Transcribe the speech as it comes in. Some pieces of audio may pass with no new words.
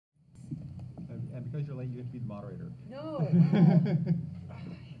because you're late, you have to be the moderator. No.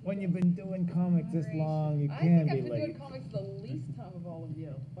 When you've been doing comics this long, you I can think be I've been late. doing comics the least time of all of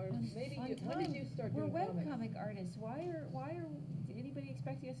you. Or maybe you, when did you start We're doing comics? webcomic artists. Why are anybody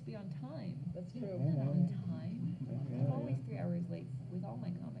expecting us to be on time? That's true. I'm not on time. Yeah, I'm always yeah. 3 hours late with all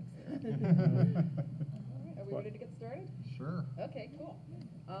my comics. Are we ready to get started? Sure. Okay, cool.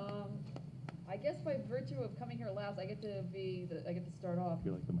 I guess by virtue of coming here last, I get to start off. I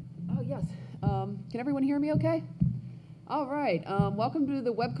feel like the mic. Oh yes. Can everyone hear me okay? All right. Welcome to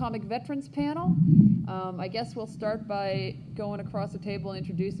the Webcomic Veterans Panel. I guess we'll start by going across the table and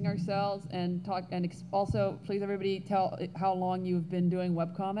introducing ourselves and talk. And also, please everybody tell how long you've been doing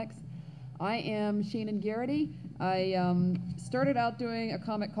webcomics. I am Sheenan Garrity. I started out doing a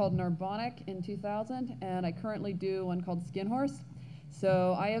comic called Narbonic in 2000, and I currently do one called Skin Horse.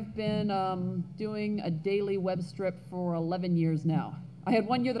 So I have been doing a daily web strip for 11 years now. I had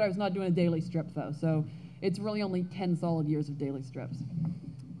 1 year that I was not doing a daily strip, though, so it's really only 10 solid years of daily strips.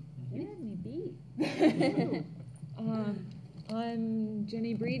 You had me beat. I'm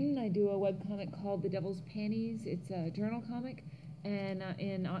Jenny Breeden. I do a webcomic called The Devil's Panties. It's a journal comic. And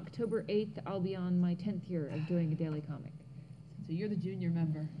in October 8th, I'll be on my 10th year of doing a daily comic. So you're the junior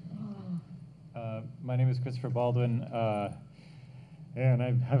member. My name is Christopher Baldwin, and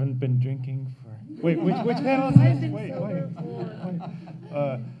I haven't been drinking for... Wait, which panel is I've this? been Wait. sober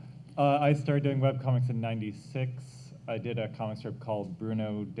I started doing webcomics in '96. I did a comic strip called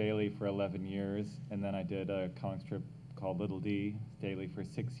Bruno Daily for 11 years, and then I did a comic strip called Little D Daily for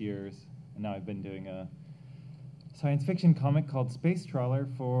 6 years, and now I've been doing a science fiction comic called Space Trawler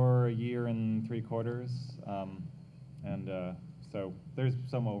for 1 year and 3/4, so there's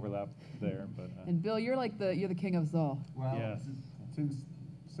some overlap there. But And Bill, you're the king of Zol. Well, Yes. since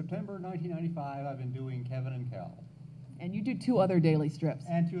September 1995, I've been doing Kevin and Kel. And you do 2 other daily strips.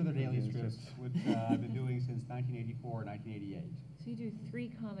 And 2 other daily strips, which I've been doing since 1984 and 1988. So you do 3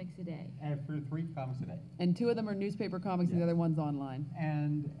 comics a day. And for 3 comics a day. And 2 of them are newspaper comics, and the Yes. other one's online.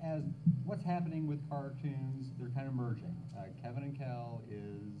 And as what's happening with cartoons, they're kind of merging. Kevin and Kel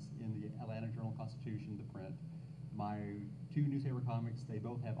is in the Atlanta Journal-Constitution, the print. My 2 newspaper comics, they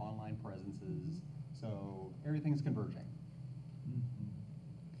both have online presences, so everything's converging.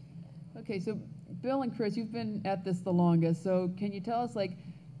 Okay, so Bill and Chris, you've been at this the longest, so can you tell us,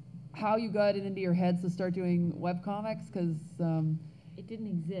 how you got it into your heads to start doing webcomics? Because It didn't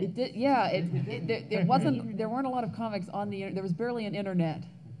exist. it did, yeah, it wasn't, there weren't a lot of comics on the internet. There was barely an internet.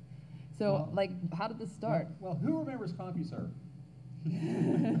 So, Well, how did this start? Well, who remembers CompuServe?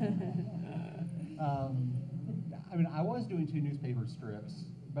 I was doing 2 newspaper strips,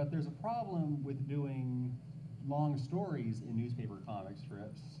 but there's a problem with doing long stories in newspaper comic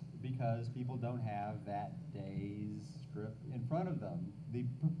strips because people don't have that day's strip in front of them. The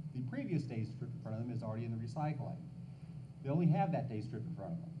previous day's strip in front of them is already in the recycling. They only have that day's strip in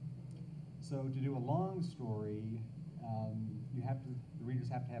front of them. So to do a long story, the readers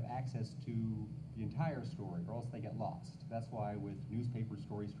have to have access to the entire story, or else they get lost. That's why with newspaper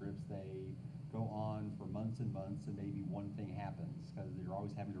story strips, they go on for months and months, and maybe one thing happens, because you're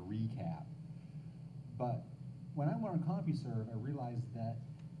always having to recap. But when I went on CompuServe, I realized that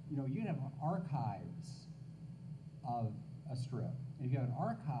you can have archives of a strip. And if you have an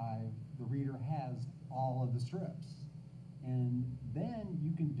archive, the reader has all of the strips. And then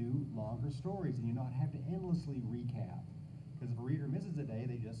you can do longer stories, and you not have to endlessly recap. Because if a reader misses a day,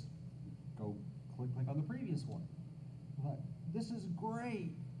 they just go click on the previous one. But this is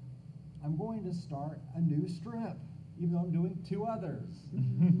great. I'm going to start a new strip, even though I'm doing 2 others.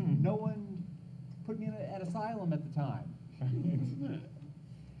 No one put me at asylum at the time.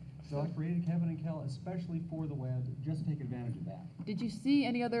 So I created Kevin and Kel especially for the web, just to take advantage of that. Did you see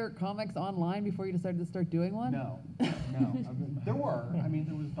any other comics online before you decided to start doing one? No. There were.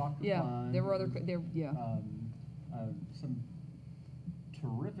 There was Dr. Yeah, Fun. there were other, yeah. Some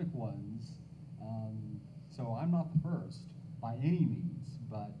terrific ones. So I'm not the first by any means,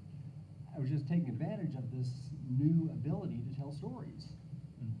 but I was just taking advantage of this new ability to tell stories.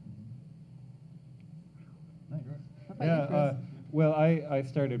 How about you, Chris? Well, I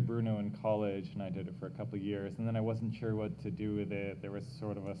started Bruno in college, and I did it for a couple of years, and then I wasn't sure what to do with it. There was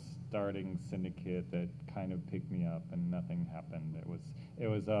sort of a starting syndicate that kind of picked me up, and nothing happened.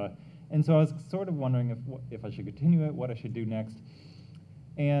 And so I was sort of wondering if I should continue it, what I should do next.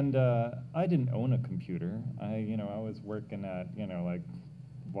 And I didn't own a computer. I was working at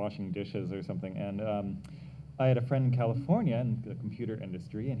washing dishes or something, and I had a friend in California in the computer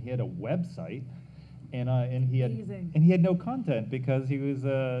industry, and he had a website. And he had no content because he was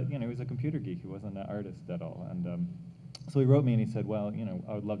he was a computer geek. He wasn't an artist at all. And So he wrote me and he said, well,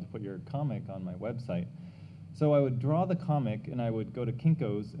 I would love to put your comic on my website. So I would draw the comic and I would go to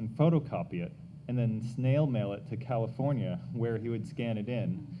Kinko's and photocopy it and then snail mail it to California where he would scan it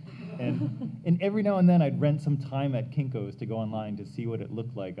in. And every now and then I'd rent some time at Kinko's to go online to see what it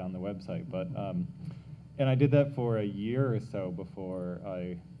looked like on the website. But and I did that for a year or so before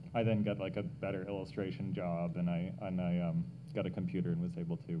I then got like a better illustration job, and I got a computer and was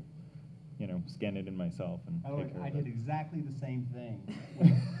able to, scan it in myself and By the take way, care I of did it. exactly the same thing.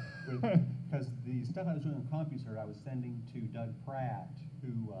 Because the stuff I was doing on CompuServe, I was sending to Doug Pratt,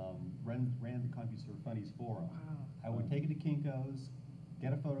 who ran the CompuServe Funnies forum. I would take it to Kinko's,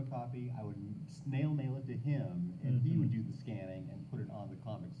 get a photocopy, I would snail mail it to him, and he would do the scanning and put it on the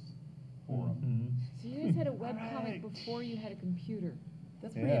comics forum. So you guys had a webcomic before you had a computer.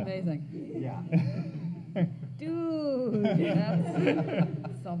 That's pretty Yeah. amazing. Yeah. Dude,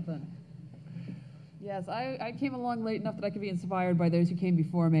 that's something. Yes, I came along late enough that I could be inspired by those who came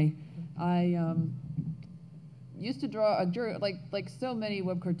before me. I used to draw, like so many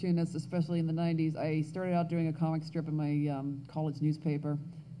web cartoonists, especially in the 90s, I started out doing a comic strip in my college newspaper.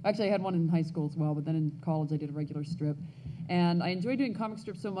 Actually, I had one in high school as well, but then in college I did a regular strip. And I enjoyed doing comic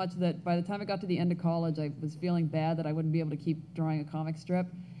strips so much that by the time I got to the end of college, I was feeling bad that I wouldn't be able to keep drawing a comic strip.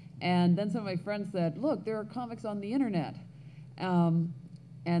 And then some of my friends said, look, there are comics on the internet.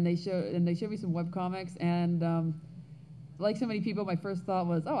 And they showed me some web comics, and like so many people, my first thought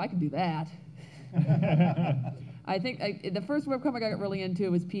was, oh, I can do that. I think the first webcomic I got really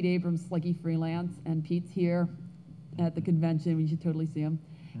into was Pete Abrams' Slicky Freelance, and Pete's here at the convention. You should totally see him.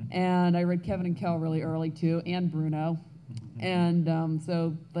 And I read Kevin and Kel really early too, and Bruno. And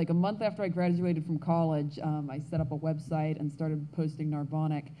so like a month after I graduated from college, I set up a website and started posting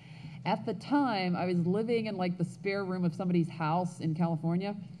Narbonic. At the time, I was living in like the spare room of somebody's house in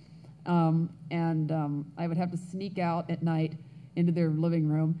California, and I would have to sneak out at night into their living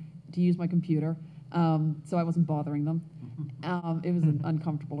room to use my computer, so I wasn't bothering them. It was an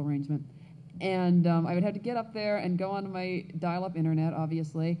uncomfortable arrangement. And I would have to get up there and go onto my dial-up internet,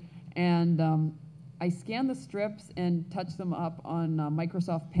 obviously, and I scanned the strips and touched them up on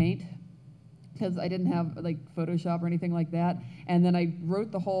Microsoft Paint, because I didn't have like Photoshop or anything like that. And then I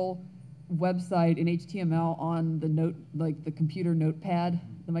wrote the whole website in HTML on the computer notepad,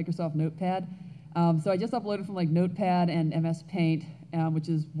 the Microsoft notepad. So I just uploaded from like Notepad and MS Paint, which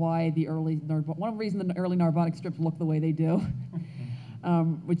is why one of the reasons the early Narbonic strips look the way they do,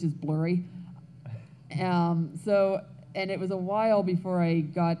 which is blurry. And it was a while before I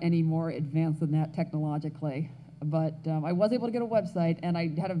got any more advanced than that technologically. But I was able to get a website, and I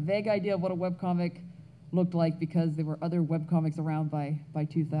had a vague idea of what a webcomic looked like because there were other webcomics around by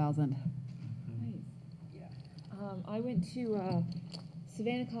 2000. Nice. I went to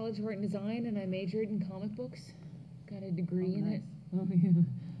Savannah College of Art and Design, and I majored in comic books. Got a degree in it. Oh, yeah.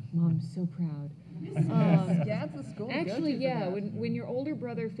 Mom's so proud. Yeah, it's a school to go Actually, to for yeah, that. when your older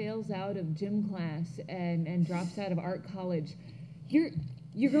brother fails out of gym class and drops out of art college,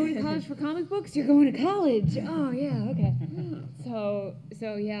 you're going to college for comic books? You're going to college. Oh, yeah, okay.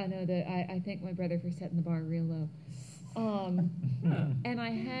 So yeah, no, I thank my brother for setting the bar real low. And I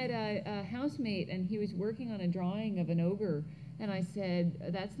had a housemate, and he was working on a drawing of an ogre, and I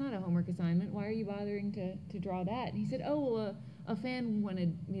said, that's not a homework assignment. Why are you bothering to draw that? And he said, oh, well, a fan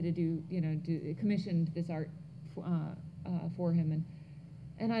wanted me to commissioned this art for him,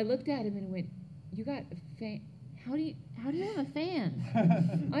 and I looked at him and went, you got a fan? How do you have a fan?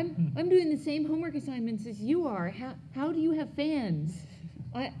 I'm doing the same homework assignments as you are. How do you have fans?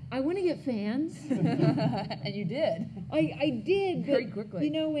 I want to get fans. And you did. I did, but Very quickly.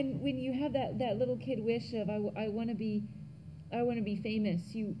 when you have that little kid wish of I want to be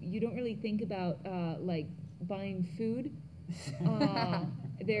famous, you don't really think about like buying food.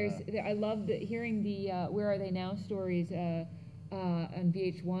 I loved hearing the Where Are They Now stories on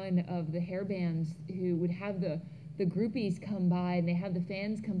VH1 of the hair bands who would have the groupies come by, and they have the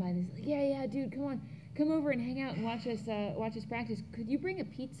fans come by, and they say, yeah, dude, come over and hang out and watch us practice. Could you bring a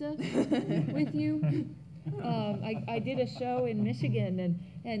pizza with you? I did a show in Michigan,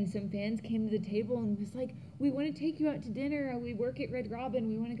 and some fans came to the table and was like, we want to take you out to dinner. We work at Red Robin.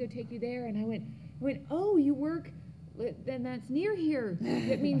 We want to go take you there. And I went, oh, you work? Then that's near here.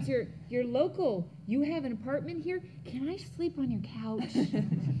 That means you're local. You have an apartment here. Can I sleep on your couch?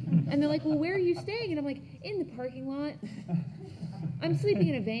 And they're like, well, where are you staying? And I'm like, in the parking lot. I'm sleeping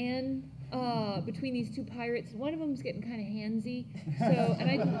in a van between these two pirates. One of them's getting kind of handsy. So,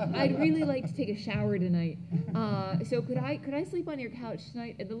 and I'd really like to take a shower tonight. So could I sleep on your couch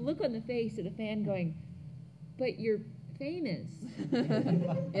tonight? And the look on the face of the fan going, but your famous.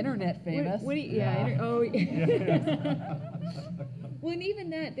 Internet famous. What do you, yeah. Well, and even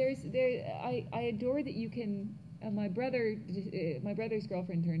that, I adore that you can. My brother's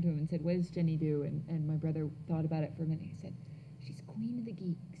girlfriend turned to him and said, "What does Jenny do?" And my brother thought about it for a minute. He said, "She's Queen of the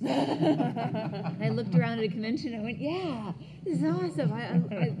Geeks." I looked around at a convention. I went, "Yeah, this is awesome.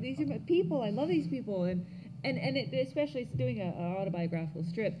 These are my people. I love these people." And it, especially doing an autobiographical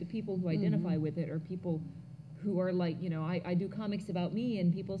strip, the people who identify with it are people who are like, I do comics about me,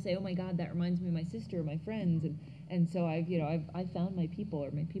 and people say, "Oh my God, that reminds me of my sister or my friends," and so I've found my people,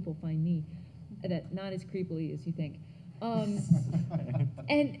 or my people find me. That not as creepily as you think. And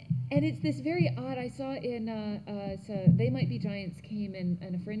it's this very odd. I saw in so They Might Be Giants came and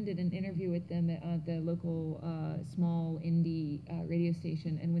a friend did an interview with them at the local small indie radio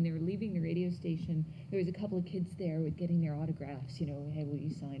station. And when they were leaving the radio station, there was a couple of kids there with getting their autographs. Hey, will you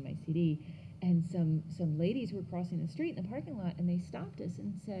sign my CD? And some ladies were crossing the street in the parking lot, and they stopped us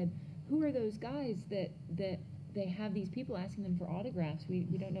and said, "Who are those guys that they have these people asking them for autographs?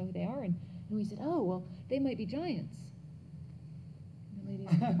 We don't know who they are." And we said, "Oh, well, they might be giants." And the lady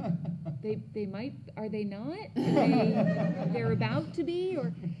said, they might, are they not? They're about to be,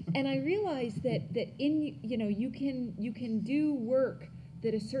 and I realized that in you can do work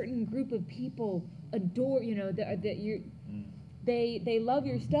that a certain group of people adore. They love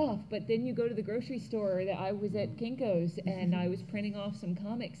your stuff, but then you go to the grocery store. I was at Kinko's and I was printing off some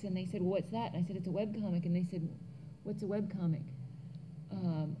comics, and they said, "Well, what's that?" And I said, "It's a webcomic." And they said, "What's a webcomic?"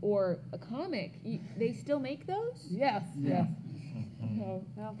 Or a comic. They still make those? Yes, yes. So,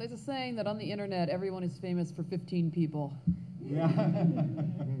 Well, there's a saying that on the internet, everyone is famous for 15 people. Yeah.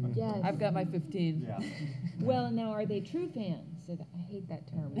 yes. I've got my 15. Yeah. Well, now, are they true fans? I hate that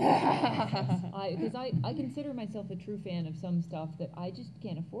term. Because I consider myself a true fan of some stuff that I just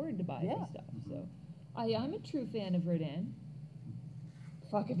can't afford to buy this stuff. So I'm a true fan of Rodin.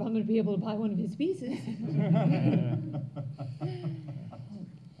 Fuck if I'm going to be able to buy one of his pieces.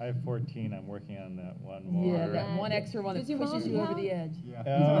 I have 14. I'm working on that one more. Yeah, that one extra one that Does your pushes mom you over count? the edge. Yeah. Oh,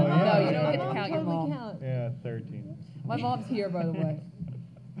 No, yeah. you don't My get to mom count your totally mom. counts. Yeah, 13. My mom's here, by the way.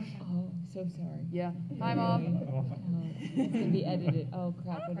 Oh, so sorry. Yeah. Hi, Mom. Oh, it's going to be edited. Oh,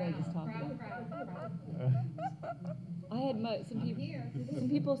 crap. What did I just talk about? I had some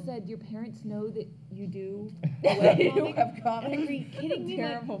people said, "Your parents know that you do Webcomic. Are you kidding me?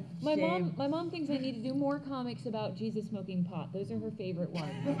 Terrible My shame. mom thinks I need to do more comics about Jesus smoking pot. Those are her favorite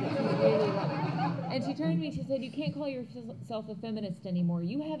ones. She really loves it. And she turned to me and she said, "You can't call yourself a feminist anymore.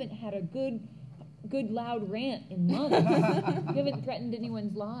 You haven't had a good loud rant in months. You haven't threatened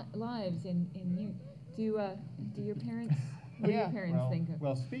anyone's lives in years." Do your parents? What do your parents think of?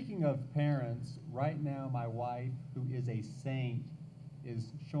 Well, speaking of parents, right now my wife, who is a saint,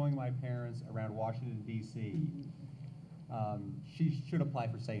 is showing my parents around Washington, D.C. She should apply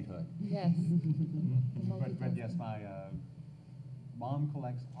for sainthood. Yes. But yes, my mom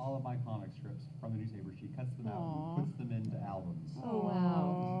collects all of my comic strips from the newspaper. She cuts them out Aw. and puts them into albums. Oh,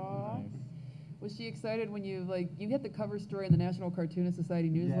 wow. Nice. Was she excited when you hit the cover story in the National Cartoonist Society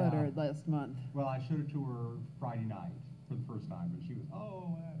newsletter last month? Well, I showed it to her Friday night for the first time, and she was,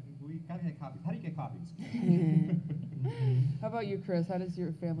 we gotta get copies. How do you get copies? How about you, Chris? How does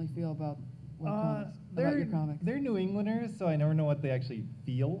your family feel about webcomics? About your comics? They're New Englanders, so I never know what they actually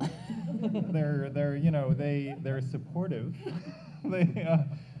feel. they're supportive. They're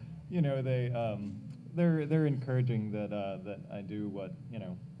encouraging that I do what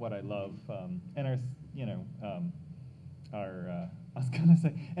I love, and I was gonna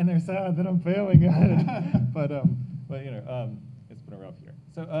say, and they're sad that I'm failing at it, but it's been a rough year.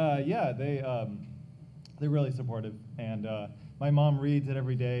 So they're really supportive, and my mom reads it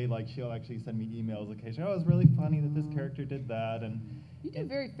every day. Like, she'll actually send me emails occasionally. "Oh, it was really funny that this character did that," and You do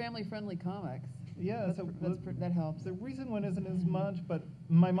very family-friendly comics. yeah, That helps. The recent one isn't as much, but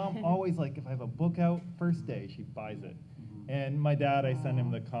my mom always, if I have a book out, first day, she buys it. And my dad, I send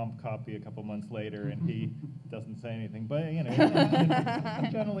him the comp copy a couple months later, and he doesn't say anything. But,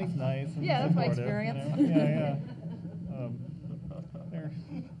 generally he's nice and Yeah, that's my supportive, experience. Yeah.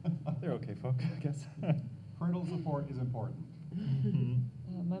 They're okay folk, I guess. Parental support is important.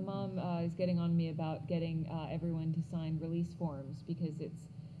 My mom is getting on me about getting everyone to sign release forms because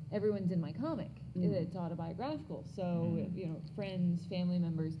everyone's in my comic. It's autobiographical, so friends, family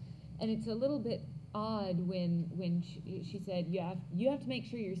members, and it's a little bit odd when she said you have to make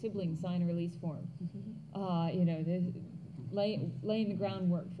sure your siblings sign a release form. Laying the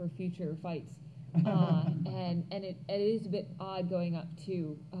groundwork for future fights, and it is a bit odd going up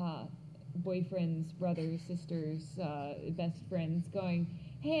to boyfriends, brothers, sisters, best friends, going,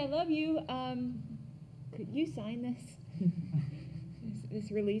 "Hey, I love you. Could you sign this?"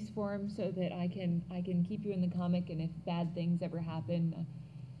 this release form so that I can keep you in the comic, and if bad things ever happen,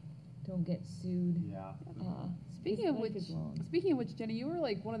 don't get sued. Yeah. Speaking of which, Jenny, you were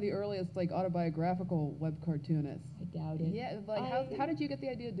like one of the earliest like autobiographical web cartoonists. I doubt it. Yeah, like how did you get the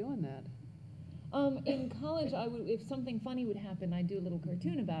idea of doing that? In college, I would, if something funny would happen, I'd do a little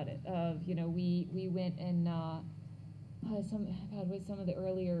cartoon about it. We went and with some of the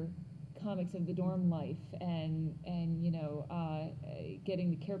earlier comics of the dorm life, and getting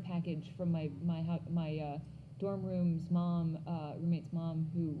the care package from my dorm room's roommate's mom,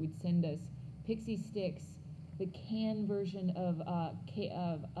 who would send us pixie sticks, the can version of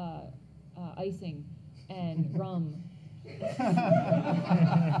icing, and rum.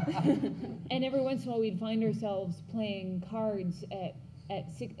 And every once in a while, we'd find ourselves playing cards at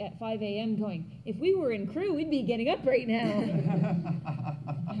 5 a.m. going, if we were in crew, we'd be getting up right now.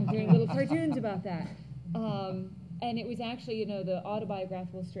 Doing little cartoons about that. And it was actually, the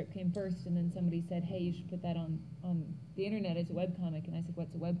autobiographical strip came first, and then somebody said, hey, you should put that on the internet as a webcomic. And I said,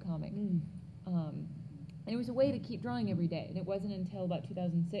 what's a webcomic? And it was a way to keep drawing every day. And it wasn't until about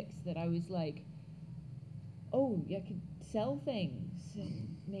 2006 that I was like, oh, I could sell things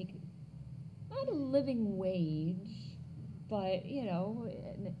and make not a living wage, but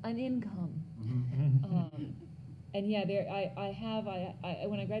an income. And yeah,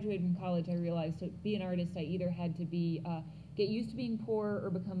 when I graduated from college, I realized to be an artist, I either had to get used to being poor or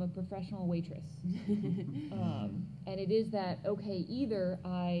become a professional waitress. And it is that, okay, either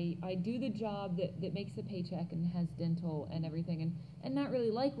I do the job that makes the paycheck and has dental and everything, and not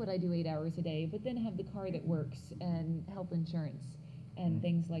really like what I do 8 hours a day, but then have the car that works and health insurance and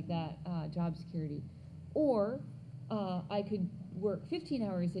things like that, job security. Or I could work 15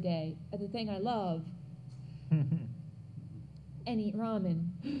 hours a day at the thing I love and eat ramen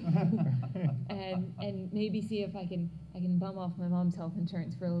and maybe see if I can bum off my mom's health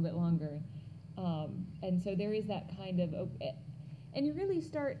insurance for a little bit longer. And so there is that kind of, and you really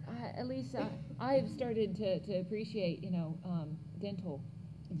start, at least I've started to appreciate, dental.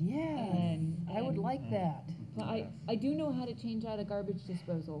 Yes, And I would like that. But I do know how to change out a garbage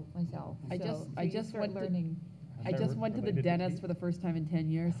disposal myself. I just went learning. I just went to the dentist for the first time in 10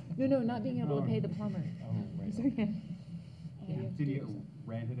 years. No, not being able to pay the plumber. Oh, right. So, yeah. Did you get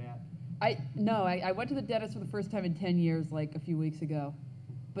ranted at? I went to the dentist for the first time in 10 years, like a few weeks ago.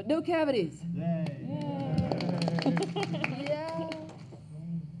 But no cavities. Yeah.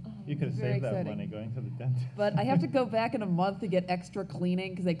 You could have Very saved that exciting. money going to the dentist. But I have to go back in a month to get extra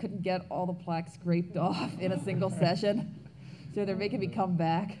cleaning because I couldn't get all the plaque scraped off in a single session. So they're making me come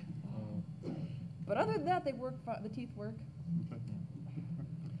back. But other than that, they work. The teeth work.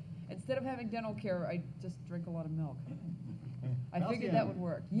 Instead of having dental care, I just drink a lot of milk. I figured that would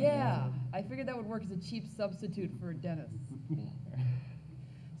work. Yeah, I figured that would work as a cheap substitute for a dentist.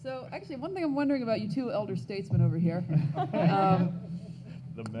 So actually, one thing I'm wondering about you two elder statesmen over here.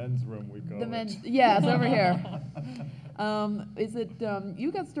 The men's room, we call it. Yeah, it's over here. Is it,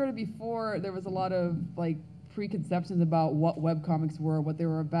 you got started before there was a lot of like preconceptions about what webcomics were, what they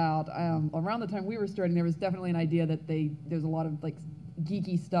were about. Around the time we were starting, there was definitely an idea that there's a lot of like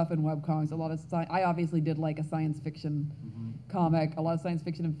geeky stuff in webcomics, a lot of I obviously did like a science fiction comic, a lot of science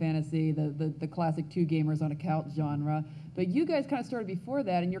fiction and fantasy, the classic two gamers on a couch genre. But you guys kind of started before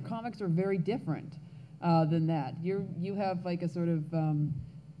that, and your comics are very different than that. You have like a sort of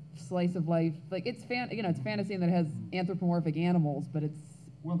slice of life, like it's it's fantasy and that it has anthropomorphic animals, but it's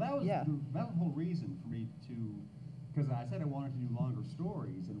Well, that was the whole reason for me to, because I said I wanted to do longer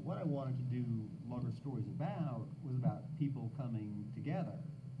stories, and what I wanted to do longer stories about was about people coming together,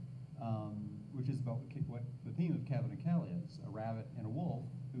 which is about what the theme of Kevin and Kelly is, a rabbit and a wolf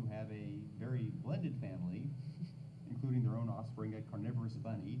who have a very blended family, including their own offspring, a carnivorous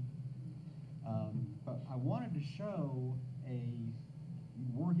bunny. But I wanted to show a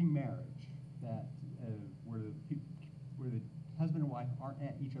working marriage that where the husband and wife aren't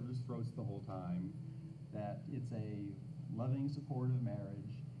at each other's throats the whole time, that it's a loving, supportive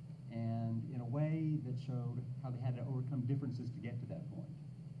marriage, and in a way that showed how they had to overcome differences to get to that point.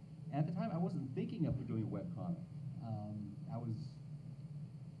 And at the time, I wasn't thinking of doing a webcomic. I was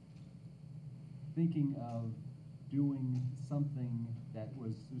thinking of doing something that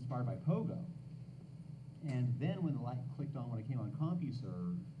was inspired by Pogo. And then when the light clicked on when I came on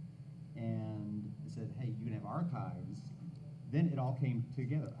CompuServe, and it said, hey, you can have archives, then it all came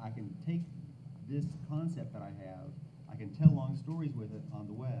together. I can take this concept that I have, I can tell long stories with it on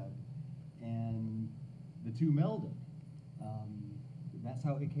the web, and the two melded. That's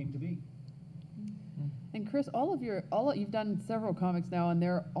how it came to be. And Chris, you've done several comics now, and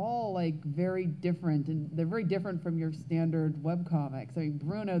they're all like very different, and they're very different from your standard webcomics. I mean,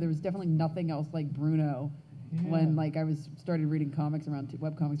 Bruno, there was definitely nothing else like Bruno when like I started reading comics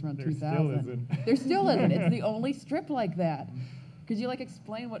webcomics around 2000. Still isn't. There still isn't. It's the only strip like that. Could you like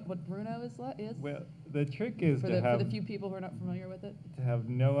explain what Bruno is? Well, the trick is for the few people who are not familiar with it. To have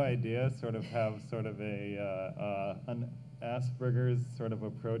no idea, sort of have sort of an Asperger's sort of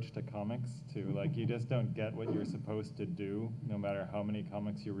approach to comics. To like, you just don't get what you're supposed to do, no matter how many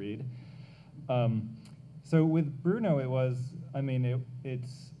comics you read. So with Bruno, it was. I mean,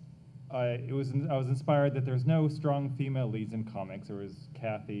 I was inspired that there's no strong female leads in comics. There was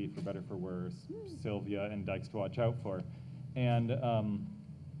Kathy, for better for worse, Sylvia, and Dykes to watch out for. And I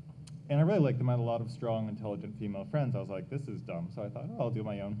really liked them. I had a lot of strong, intelligent female friends. I was like, this is dumb. So I thought, oh, I'll do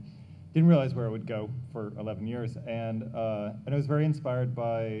my own. Didn't realize where it would go for 11 years. And I was very inspired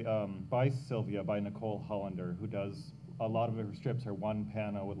by Sylvia, by Nicole Hollander, who does a lot of her strips are one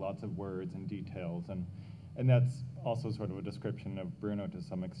panel with lots of words and details. And that's also sort of a description of Bruno to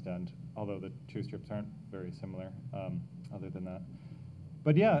some extent, although the two strips aren't very similar other than that.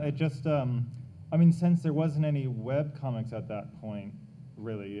 But yeah, it just, I mean, since there wasn't any web comics at that point,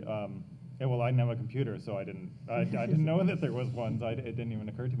 really, well, I didn't have a computer, so I didn't know that there was one. It didn't even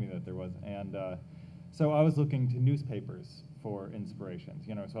occur to me that there was. And so I was looking to newspapers for inspirations,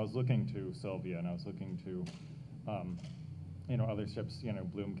 So I was looking to Sylvia, and I was looking to, other strips,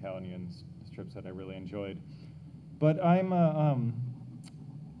 Bloom County and strips that I really enjoyed. But I'm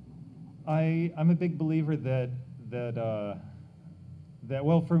a big believer that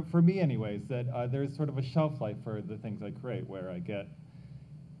well, for me anyways, that there's sort of a shelf life for the things I create, where I get,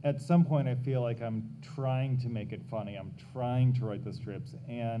 at some point I feel like I'm trying to make it funny, I'm trying to write the strips,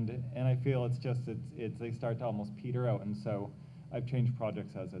 and I feel they start to almost peter out, and so I've changed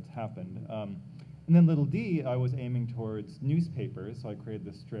projects as it's happened. And then Little D, I was aiming towards newspapers, so I created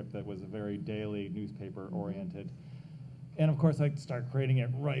this strip that was a very daily newspaper-oriented. And of course, I start creating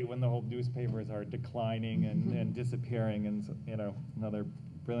it right when the whole newspapers are declining and disappearing, and another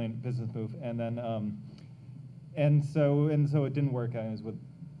brilliant business move. And then, and so it didn't work. I was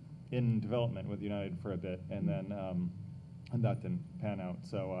in development with United for a bit, and then and that didn't pan out.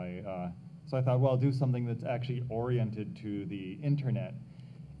 So I thought, well, I'll do something that's actually oriented to the internet.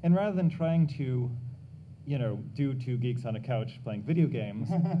 And rather than trying to, do two geeks on a couch playing video games,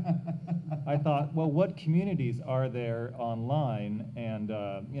 I thought, well, what communities are there online? And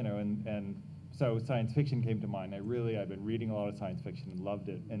and so science fiction came to mind. I've been reading a lot of science fiction and loved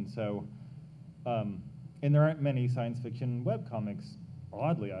it. And so, and there aren't many science fiction webcomics.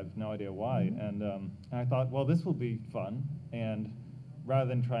 Oddly, I have no idea why. And I thought, well, this will be fun. And rather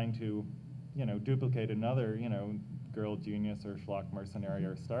than trying to, duplicate another, Girl Genius or Schlock Mercenary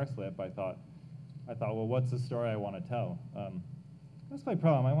or Star Slip, I thought, well, what's the story I want to tell? That's my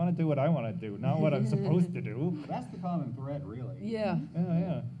problem. I want to do what I want to do, not what I'm supposed to do. That's the common thread, really. Yeah.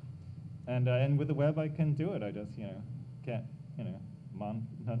 Yeah. And with the web, I can do it. I just, can't, not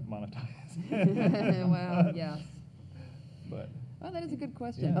monetize. Wow. Yes. But. Oh, that is a good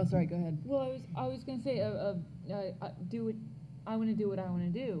question. Yeah. Oh, sorry. Go ahead. Well, I was going to say, I want to do what I want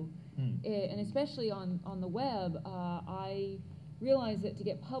to do. And especially on the web, I realize that to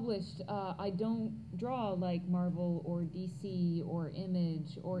get published, I don't draw like Marvel or DC or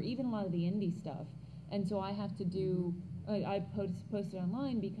Image or even a lot of the indie stuff. And so I have to do, I post it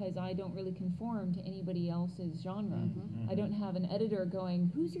online because I don't really conform to anybody else's genre. I don't have an editor going,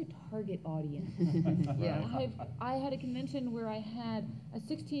 who's your target audience? Yeah. I had a convention where I had a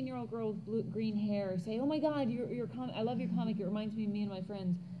 16-year-old girl with green hair say, oh my God, I love your comic, it reminds me of me and my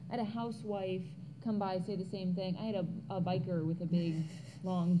friends. I had a housewife come by say the same thing. I had a biker with a big,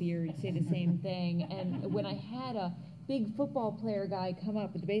 long beard say the same thing. And when I had a big football player guy come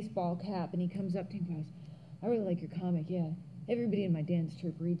up with a baseball cap, and he comes up to me and goes, I really like your comic, yeah. Everybody in my dance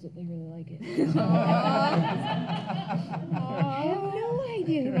troupe reads it, they really like it. I have no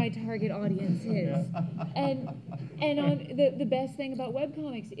idea who my target audience is. And on the best thing about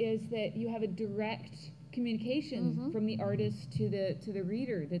webcomics is that you have a direct communication from the artist to the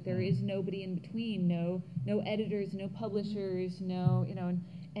reader, that there is nobody in between, no editors, no publishers,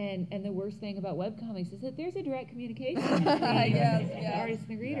 and the worst thing about webcomics is that there's a direct communication between the artist and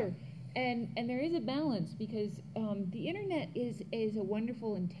the reader. And there is a balance, because the internet is a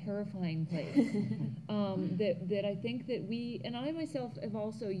wonderful and terrifying place. that I think that I myself have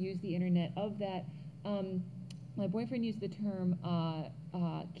also used the internet of that. my boyfriend used the term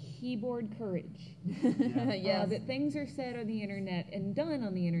keyboard courage. Yes. That things are said on the internet and done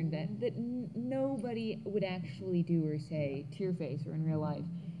on the internet that nobody would actually do or say to your face or in real life.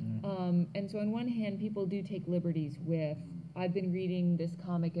 And so on one hand, people do take liberties with, I've been reading this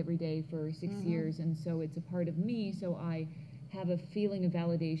comic every day for 6 years, and so it's a part of me, so I have a feeling of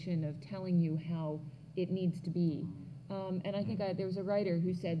validation of telling you how it needs to be. And I think there was a writer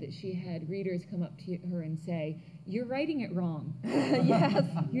who said that she had readers come up to her and say, "You're writing it wrong." Yes.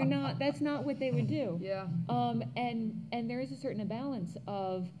 You're not, that's not what they would do. Yeah. And there is a certain balance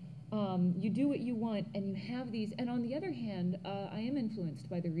of you do what you want and you have these, and on the other hand, I am influenced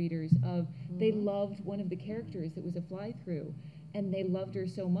by the readers of they loved one of the characters that was a fly-through, and they loved her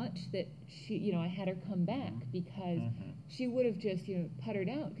so much that she, I had her come back because she would have just, puttered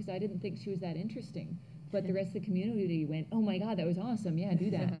out because I didn't think she was that interesting. But the rest of the community went, "Oh my God, that was awesome! Yeah,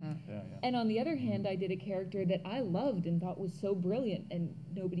 do that." And on the other hand, I did a character that I loved and thought was so brilliant, and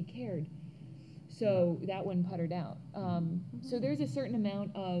nobody cared. So that one puttered out. So there's a certain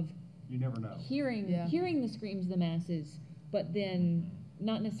amount of You never know. hearing the screams of the masses, but then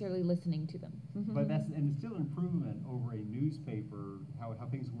not necessarily listening to them. But and it's still an improvement over a newspaper, how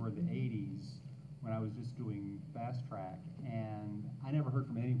things were in the 80s when I was just doing fast track, and I never heard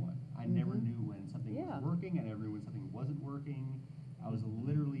from anyone. I never knew when something was working, I never knew when something wasn't working. I was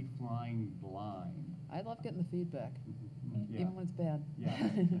literally flying blind. I love getting the feedback, Yeah. even when it's bad. Yeah.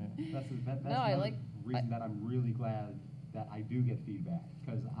 That's No, I another like- reason that I'm really glad that I do get feedback,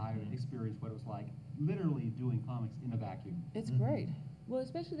 because I experienced what it was like literally doing comics in a vacuum. It's great. Well,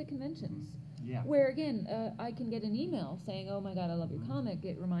 especially the conventions. Yeah. Where again, I can get an email saying, "Oh my God, I love your comic.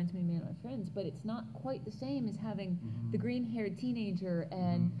 It reminds me of me and my friends," but it's not quite the same as having the green-haired teenager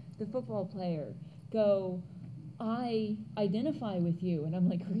and the football player go, "I identify with you," and I'm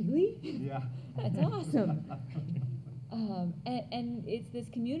like, "Really? Yeah. That's awesome." And it's this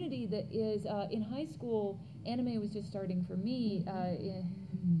community that is in high school. Anime was just starting for me. I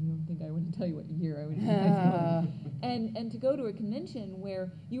don't think I want to tell you what year I was in high school. And to go to a convention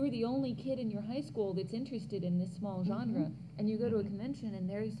where you were the only kid in your high school that's interested in this small genre, and you go to a convention and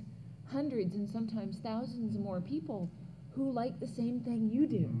there's hundreds and sometimes thousands more people who like the same thing you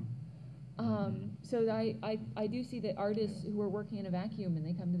do. So I do see that artists who are working in a vacuum and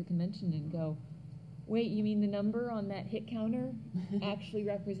they come to the convention and go, "Wait, you mean the number on that hit counter actually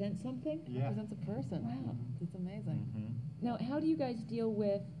represents something?" Yeah. Represents a person. Wow. It's amazing. Now, how do you guys deal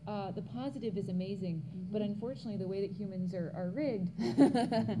with the positive is amazing, but unfortunately the way that humans are rigged,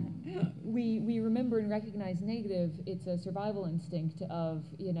 we remember and recognize negative. It's a survival instinct of,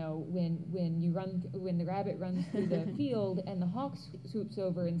 when the rabbit runs through the field and the hawk swoops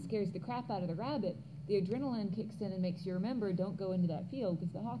over and scares the crap out of the rabbit, the adrenaline kicks in and makes you remember, don't go into that field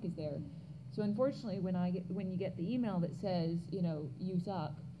because the hawk is there. So unfortunately, when you get the email that says, "You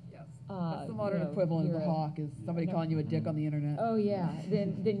suck," Yes. That's the modern you know, equivalent of you're the a- hawk, is somebody calling you a dick on the internet. oh yeah,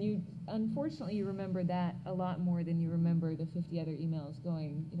 then you, unfortunately, you remember that a lot more than you remember the 50 other emails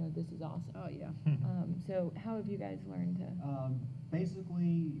going, "This is awesome." Oh, yeah. So how have you guys learned to?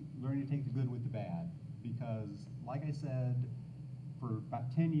 Basically, learning to take the good with the bad, because, like I said, for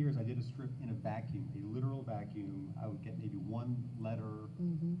about 10 years, I did a strip in a vacuum, a literal vacuum. I would get maybe one letter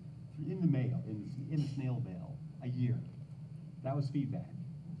in the mail, in the snail mail, a year. That was feedback.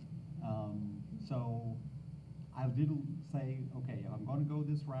 So I did say, okay, if I'm going to go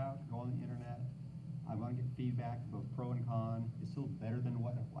this route, go on the internet, I'm going to get feedback, both pro and con. It's still better than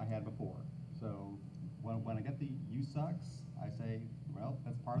what I had before. So when I get the "you sucks," I say, well,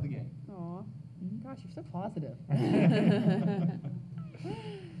 that's part of the game. Aw. Gosh, you're so positive.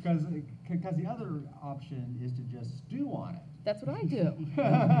 Because the other option is to just stew on it. That's what I do.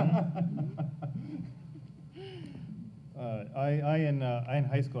 I in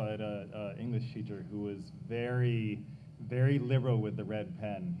high school I had a English teacher who was very, very liberal with the red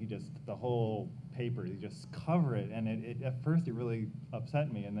pen. The whole paper, he just cover it, and at first it really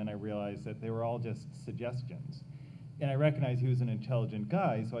upset me, and then I realized that they were all just suggestions. And I recognized he was an intelligent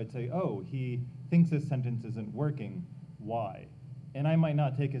guy, so I'd say, "Oh, he thinks this sentence isn't working. Why?" And I might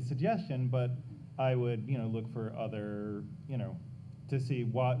not take his suggestion, but I would, look for other, to see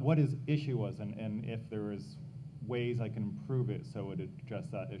what his issue was, and if there was ways I can improve it so it would address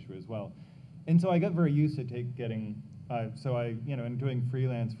that issue as well. And so I got very used to getting, in doing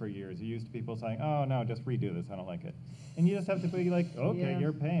freelance for years, you're used to people saying, "Oh, no, just redo this, I don't like it." And you just have to be like, "Okay, Yeah.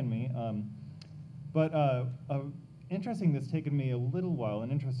 you're paying me." But interesting, that's taken me a little while,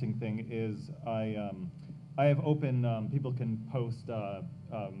 an interesting thing is I have open, people can post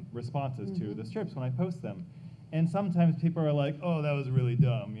responses to the strips when I post them. And sometimes people are like, "Oh, that was really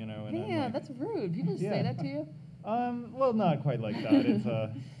dumb," you know. And I'm Yeah, like, that's rude. People just say Yeah. that to you. Well, not quite like that. It's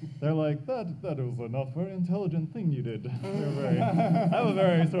they're like, that was a not very intelligent thing you did. I have a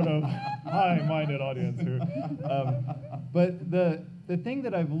very sort of high-minded audience here. But the thing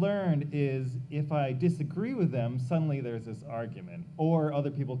that I've learned is if I disagree with them, suddenly there's this argument, or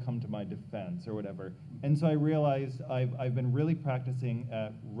other people come to my defense, or whatever. And so I realized I've been really practicing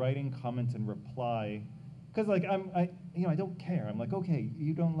writing comments and reply, because like I don't care. I'm like, okay,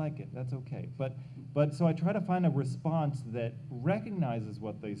 you don't like it, that's okay. But so I try to find a response that recognizes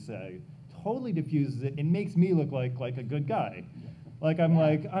what they say, totally diffuses it, and makes me look like a good guy. Like I'm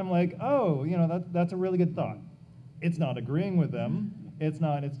like, oh, that's a really good thought. It's not agreeing with them. It's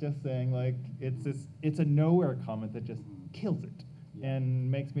just saying like it's a nowhere comment that just kills it. And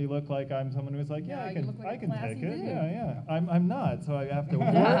makes me look like I'm someone who's like, Yeah, I you look like a can classy take it. dude. Yeah. I'm not, so I have to work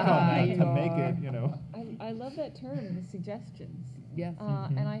on that You to make are. it, I love that term, the suggestions. Yes.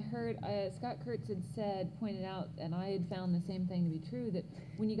 And I heard Scott Kurtz had pointed out, and I had found the same thing to be true, that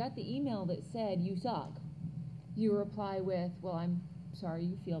when you got the email that said, "You suck," you reply with, "Well, I'm sorry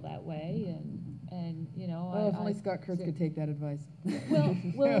you feel that way," and Oh, if only Scott Kurtz could take that advice. Well,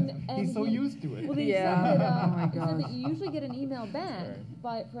 and He's so used to it. Well, they Yeah. said that, Oh my they said that gosh. you usually get an email back,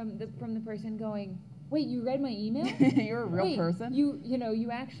 Right. from the person going, "Wait, you read my email? You're a real Wait, person. You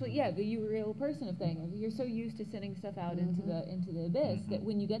actually, you real person of thing. You're so used to sending stuff out into the abyss that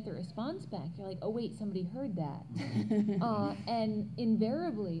when you get the response back, you're like, oh wait, somebody heard that." And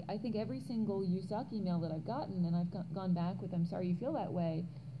invariably, I think every single "you suck" email that I've gotten, and I've gone back with "I'm sorry you feel that way,"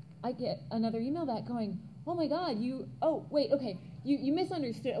 I get another email back going, "Oh my God, you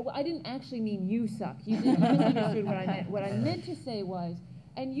misunderstood. Well, I didn't actually mean you suck. You misunderstood what I meant. What I meant to say was,"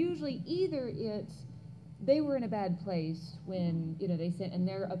 and usually either it's they were in a bad place when they sent and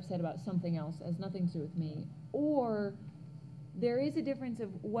they're upset about something else that has nothing to do with me, or there is a difference of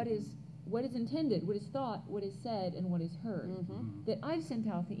what is intended, what is thought, what is said, and what is heard. That I've sent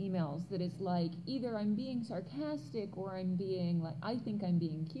out the emails that it's like either I'm being sarcastic or I'm being like I think I'm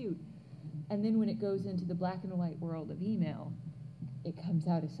being cute, and then when it goes into the black and white world of email, it comes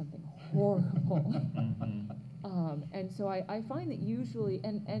out as something horrible. And so I find that usually,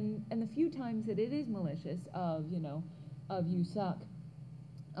 and the few times that it is malicious of "you suck,"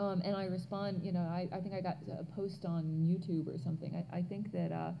 and I respond, I think I got a post on YouTube or something. I think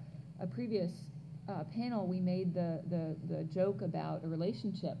that a previous panel we made the joke about a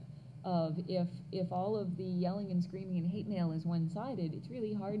relationship of if all of the yelling and screaming and hate mail is one-sided, it's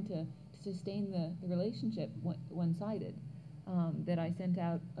really hard to sustain the relationship one-sided. That I sent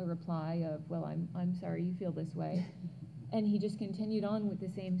out a reply of, "Well, I'm sorry you feel this way," and he just continued on with the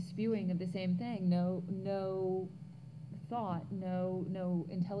same spewing of the same thing. No thought, no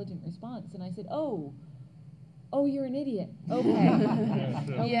intelligent response. And I said, "Oh, you're an idiot. Okay,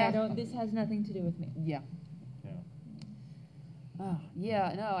 okay, this has nothing to do with me." Yeah. Oh,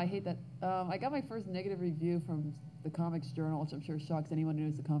 yeah, no, I hate that. I got my first negative review from the Comics Journal, which I'm sure shocks anyone who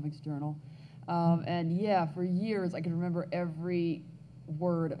knows the Comics Journal. And yeah, for years I could remember every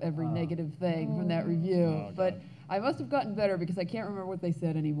word of every negative thing from that review. Oh, but God. I must have gotten better because I can't remember what they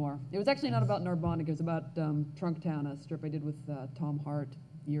said anymore. It was actually not about Narbonic, it was about Trunktown, a strip I did with Tom Hart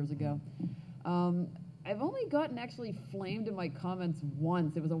years ago. I've only gotten actually flamed in my comments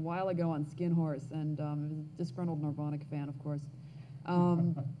once. It was a while ago on Skin Horse, and it was a disgruntled Narbonic fan, of course.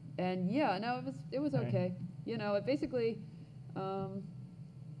 And yeah, no, it was okay. It basically,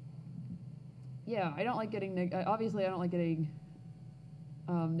 yeah, I don't like getting, obviously I don't like getting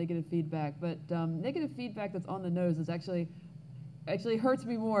negative feedback, but negative feedback that's on the nose is actually hurts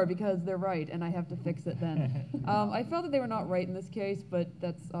me more because they're right and I have to fix it then. I felt that they were not right in this case, but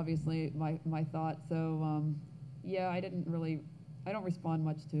that's obviously my thought. So yeah, I don't respond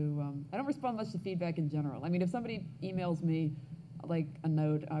much to feedback in general. I mean, if somebody emails me like a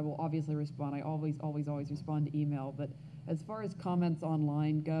note, I will obviously respond. I always respond to email, but as far as comments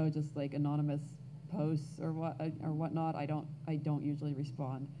online go, just like anonymous posts or whatnot, I don't usually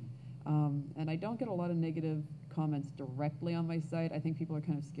respond. And I don't get a lot of negative comments directly on my site. I think people are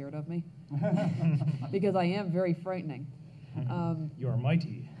kind of scared of me because I am very frightening. You are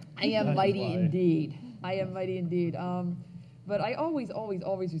mighty. I am That is mighty why. indeed. I am mighty indeed. But I always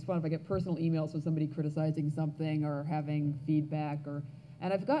respond if I get personal emails from somebody criticizing something or having feedback,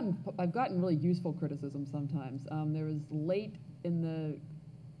 and I've gotten really useful criticism sometimes. There was late in the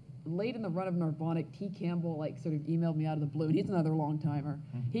late in the run of Narbonic, T. Campbell like sort of emailed me out of the blue, and he's another long timer.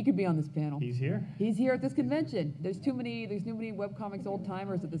 He could be on this panel. He's here? He's here at this convention. There's too many webcomics old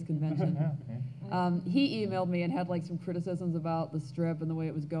timers at this convention. He emailed me and had like some criticisms about the strip and the way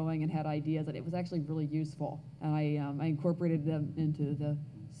it was going, and had ideas, and it was actually really useful. And I incorporated them into the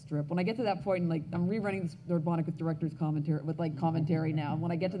strip. When I get to that point, and like I'm rerunning the Narbonic with director's commentary, with like commentary now.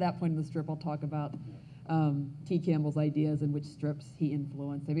 When I get to that point in the strip, I'll talk about T. Campbell's ideas and which strips he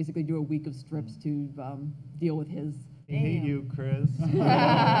influenced. I basically do a week of strips to deal with his. I hate you, Chris. and,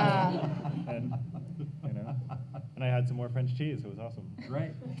 and I had some more French cheese. It was awesome.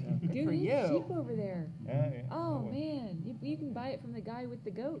 Great. Dude, For there's you. sheep over there. Yeah. Oh man, you can buy it from the guy with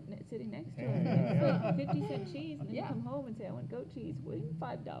the goat sitting next to Yeah, him. yeah, It's yeah. like 50-cent cheese, and then Yeah. you come home and say, "I want goat cheese." Win $5.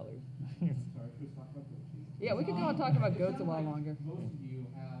 Sorry, just talk about goat cheese. Yeah, we could go on talking about goats a while longer. Most of you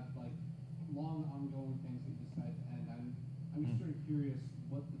have like long ongoing things that you decide to end. I'm just sort of curious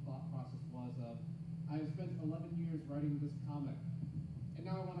what the thought process was of. I spent 11 years writing this comic, and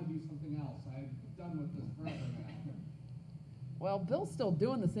now I want to do something else. I'm done with this forever now. Well, Bill's still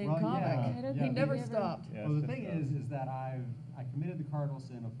doing the same Well, comic. yeah. I don't He think never we ever- stopped. Yeah, Well, it's the just, thing is that I committed the cardinal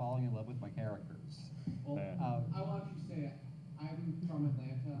sin of falling in love with my characters. Well, Yeah. I want you to say I'm from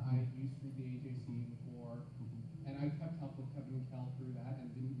Atlanta. I used to read the AJC before, and I kept up with Kevin and Kel through that,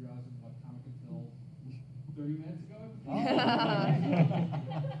 and didn't realize it was a comic until 30 minutes ago.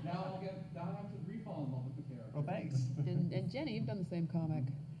 Now I have to re-fall in love with the character. Well, thanks. And Jenny, you've done the same comic.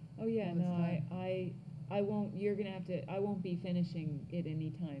 Oh yeah, All no, this I won't. You're gonna have to. I won't be finishing it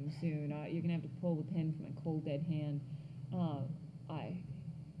anytime soon. You're gonna have to pull the pen from my cold dead hand.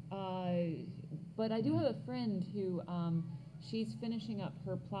 But I do have a friend who she's finishing up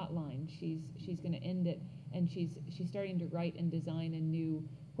her plot line. She's gonna end it, and she's starting to write and design a new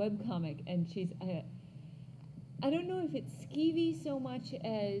webcomic, and she's. I don't know if it's skeevy so much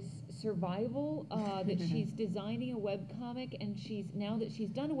as survival, that she's designing a webcomic, and now that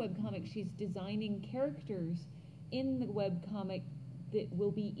she's done a webcomic, she's designing characters in the webcomic that will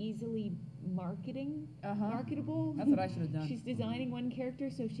be easily marketable. That's what I should have done. She's designing one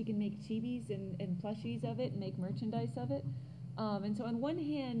character so she can make chibis and plushies of it and make merchandise of it. And so on one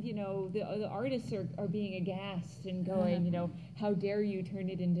hand, the artists are being aghast and going, how dare you turn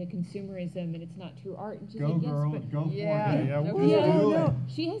it into consumerism and it's not true art. And she's Go, like, yes, girl, but go for Yeah. it. Yeah, No, we'll yeah, do no. it.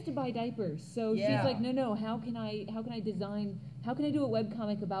 she has to buy diapers. So Yeah. she's like, no, how can I do a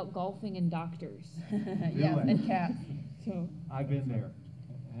webcomic about golfing and doctors? Yeah, it. and cats. So I've been there.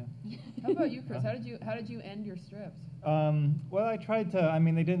 How about you, Chris? How did you end your strips? Well, I tried to. I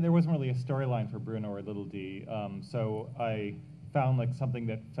mean, there wasn't really a storyline for Bruno or Little D, so I found like something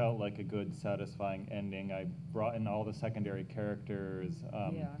that felt like a good, satisfying ending. I brought in all the secondary characters.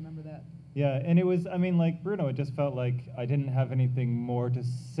 Yeah, I remember that. Yeah, and it was. I mean, like Bruno, it just felt like I didn't have anything more to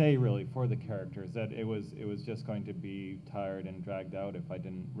say really for the characters. That it was just going to be tired and dragged out if I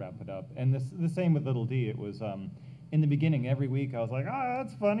didn't wrap it up. And the same with Little D. It was. In the beginning, every week, I was like,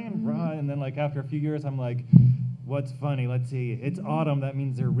 that's funny and blah. And then, like, after a few years, I'm like, what's funny? Let's see. It's autumn. That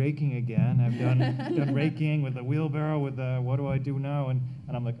means they're raking again. I've done raking with a wheelbarrow, with what do I do now? And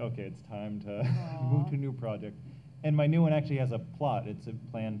I'm like, okay, it's time to move to a new project. And my new one actually has a plot. It's a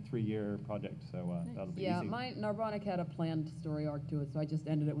planned 3-year project, so that'll be Yeah, easy. my Narbonic had a planned story arc to it, so I just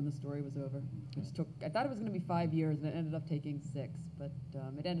ended it when the story was over. Which I thought it was going to be 5 years, and it ended up taking 6, but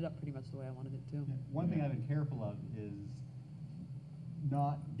it ended up pretty much the way I wanted it to. Yeah. One thing I've been careful of is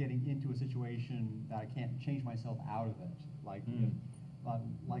not getting into a situation that I can't change myself out of it. Like,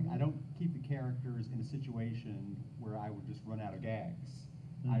 I don't keep the characters in a situation where I would just run out of gags.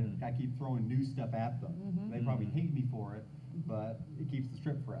 I keep throwing new stuff at them. They probably hate me for it, but it keeps the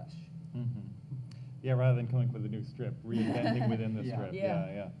strip fresh. Yeah, rather than coming up with a new strip, reinventing within the Yeah. strip.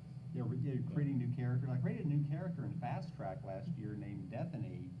 Yeah. Yeah, creating new character. I created a new character in Fast Track last year named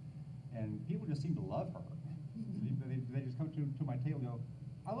Bethany, and people just seem to love her. They just come to my table and go,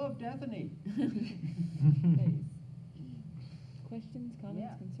 I love Bethany. Nice. Questions, comments,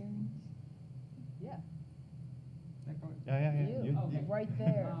 Yeah. concerns? Yeah. Yeah. You. Okay. Right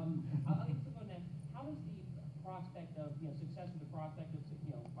there. I'll get to go next. How does the prospect of success of the prospect of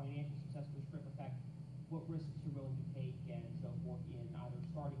financial success of the strip affect what risks you're willing to take and so forth in either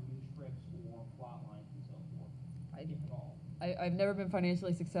starting new strips or plot lines and so forth, if at all? I've never been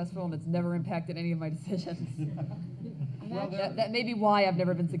financially successful, and it's never impacted any of my decisions. Well, that may be why I've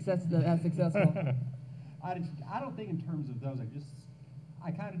never been successful. I don't think in terms of those.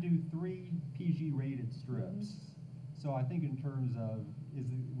 I kind of do 3 PG-rated strips. So I think in terms of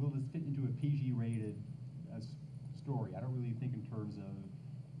will this fit into a PG-rated story? I don't really think in terms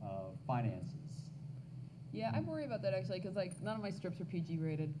of finances. Yeah, I worry about that actually, because like none of my strips are PG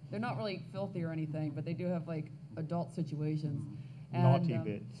rated. They're not really filthy or anything, but they do have like adult situations. Naughty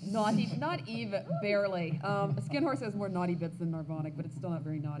bits. Not even, barely. Skin Horse has more naughty bits than Narbonic, but it's still not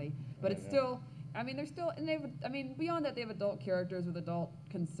very naughty. But it's still, I mean, they're still, and beyond that, they have adult characters with adult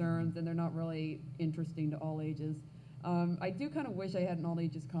concerns, and they're not really interesting to all ages. I do kind of wish I had an all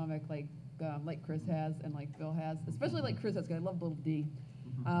ages comic like Chris has and like Phil has, especially like Chris has, because I love Little D.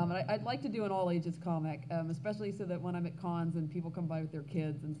 And I'd like to do an all-ages comic, especially so that when I'm at cons and people come by with their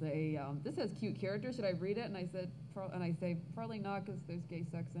kids and say, "This has cute characters. Should I read it?" And I say, "Probably not, because there's gay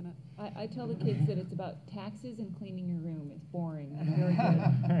sex in it." I tell the kids that it's about taxes and cleaning your room. It's boring. It's very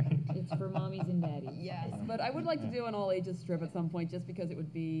good. It's for mommies and daddies. Yes, but I would like to do an all-ages strip at some point, just because it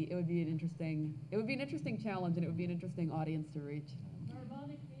would be an interesting challenge, and it would be an interesting audience to reach.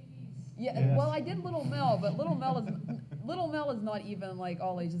 Narbonic babies. Yeah, Yes. well, I did Little Mel, but Little Mel is not even like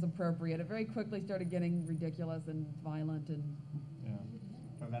all ages appropriate. It very quickly started getting ridiculous and violent and Yeah.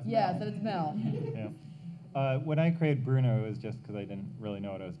 So that's yes, Mel. and it's Mel. Yeah. When I created Bruno, it was just because I didn't really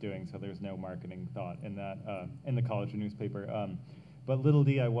know what I was doing, so there's no marketing thought in that in the college newspaper. But Little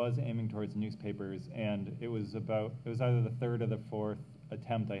D, I was aiming towards newspapers, and it was either the third or the fourth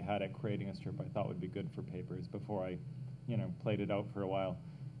attempt I had at creating a strip I thought would be good for papers before I, played it out for a while,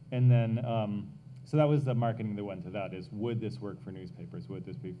 and then. So that was the marketing that went to that, is would this work for newspapers? Would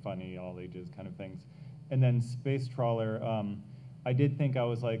this be funny, all ages kind of things? And then Space Trawler, I did think, I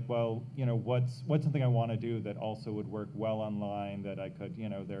was like, well, what's something I want to do that also would work well online, that I could,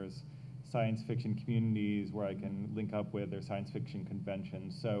 there's science fiction communities where I can link up with, there's science fiction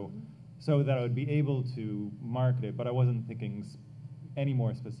conventions, so that I would be able to market it, but I wasn't thinking any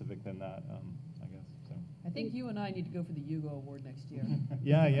more specific than that, I guess, so. I think you and I need to go for the Hugo Award next year.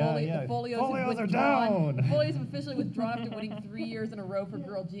 Yeah. The folios Folios are withdrawn. down. Folios have officially withdrawn after winning 3 years in a row for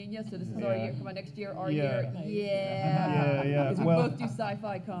Girl Genius. So this is our Yeah. year. Come on, next year, our Yeah. year. Yeah. Because we Well, both do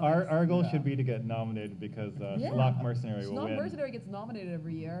sci-fi comics. Our goal should be to get nominated, because Schlock Mercenary will Schlock win. Mercenary gets nominated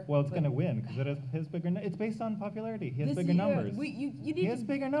every year. Well, it's but going to win because it's bigger. It's based on popularity. He has this bigger year, numbers. You need He has to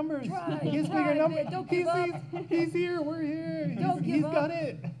bigger numbers. try, He has try bigger a numbers. bit. Don't give up. He's here. We're here. Don't give He's up. got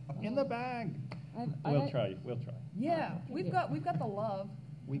it in the bag. We'll try. We'll try. Yeah, we've got the love.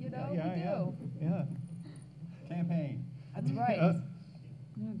 we do. Yeah. Campaign. That's right.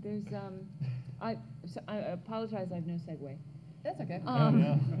 No, there's I apologize. I have no segue. That's okay.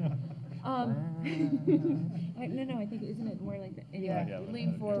 No, I think isn't it more like that? Yeah, Yeah,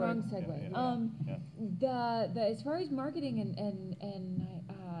 lean forward. Wrong segue. The as far as marketing and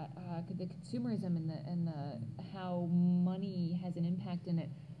the consumerism and the how money has an impact in it.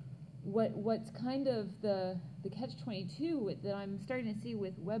 What's kind of the catch-22 that I'm starting to see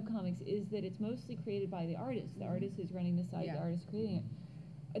with webcomics is that it's mostly created by the artist. The artist is running the site, Yeah. the artist creating it.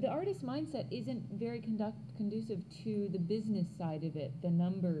 The artist mindset isn't very conducive to the business side of it, the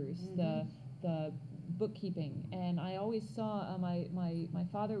numbers, the bookkeeping. And I always saw my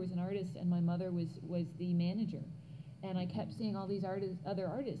father was an artist and my mother was the manager. And I kept seeing all these other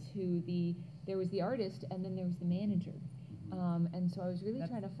artists who there was the artist and then there was the manager. And so I was really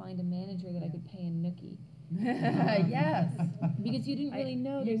trying to find a manager that I could pay in nookie. Yes. Because you didn't really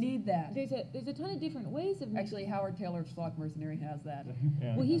know. You need that. There's a ton of different ways of Actually, Howard Taylor of Schlock Mercenary has that.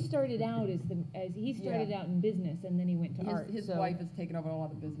 Well, he started out out in business and then he went to art. His so wife has taken over a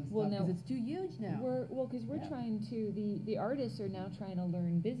lot of the business Well, stuff no, because it's too huge now. Because we're trying to the artists are now trying to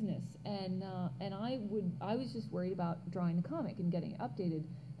learn business and I was just worried about drawing the comic and getting it updated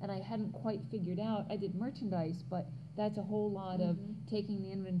and I hadn't quite figured out. I did merchandise, but that's a whole lot of taking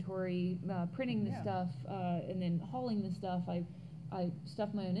the inventory, printing the stuff, and then hauling the stuff. I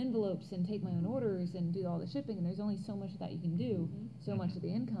stuff my own envelopes and take my own orders and do all the shipping, and there's only so much that you can do, so much of the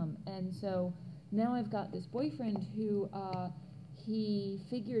income. And so now I've got this boyfriend who he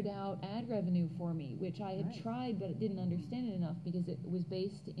figured out ad revenue for me, which I had tried but didn't understand it enough because it was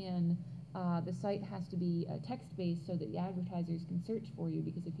based in the site has to be text-based so that the advertisers can search for you,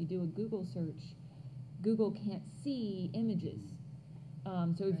 because if you do a Google search, Google can't see images.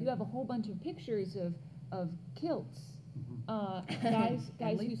 So if you have a whole bunch of pictures of kilts, guys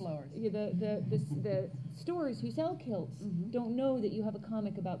leaf blowers. the stores who sell kilts don't know that you have a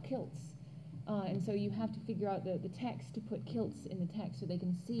comic about kilts. And so you have to figure out the text to put kilts in the text so they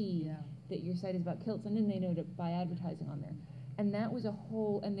can see that your site is about kilts, and then they know to buy advertising on there. And that was a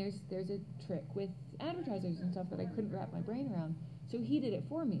whole, and there's a trick with advertisers and stuff that I couldn't wrap my brain around. So he did it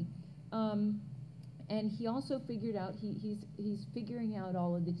for me. And he also figured out, he's figuring out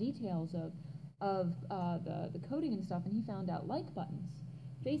all of the details of the coding and stuff, and he found out like buttons,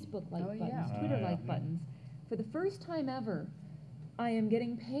 Facebook like buttons, Twitter like buttons. For the first time ever, I am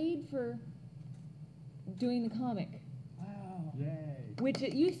getting paid for doing the comic. Wow. Yay. Which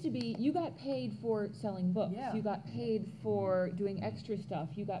it used to be, you got paid for selling books. Yeah. You got paid for doing extra stuff.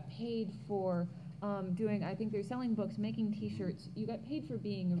 You got paid for doing, I think they're selling books, making T-shirts. You got paid for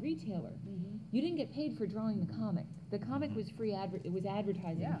being a retailer. Mhm. You didn't get paid for drawing the comic. The comic was free, it was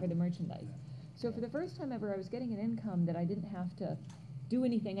advertising Yeah. for the merchandise. So for the first time ever, I was getting an income that I didn't have to do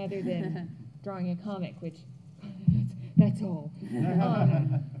anything other than drawing a comic, which that's all.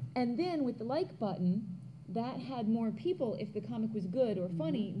 And then with the like button, that had more people, if the comic was good or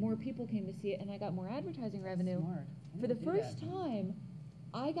funny, more people came to see it, and I got more advertising revenue. Smart. For the first time,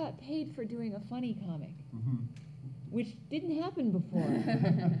 I got paid for doing a funny comic, which didn't happen before.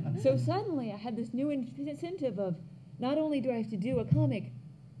 So suddenly I had this new incentive of, not only do I have to do a comic,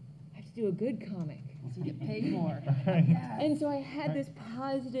 I have to do a good comic. So you get paid more. And so I had this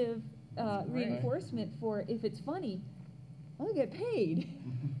positive Great. reinforcement for, if it's funny, I'll get paid.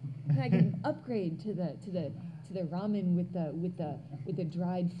 And I get an upgrade to the ramen with the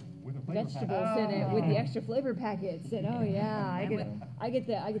dried With a flavor vegetables in it, with the extra flavor packets, and oh yeah, I get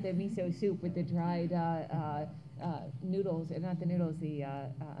the miso soup with the dried noodles, not the noodles, the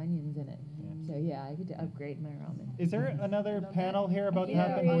onions in it. So yeah, I get to upgrade my ramen. Is there another panel here about to Yeah,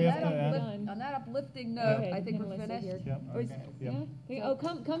 happen? We have to that add? uplift- On that uplifting note, Okay, I think can we're Melissa finished. here? Yep. Or is- Okay. yeah? Yep. Okay. Oh,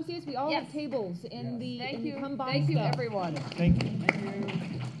 come see us. We all Yes. have tables in the Thank and you. come buy Thank you, stuff. everyone. Thank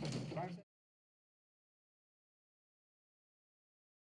you.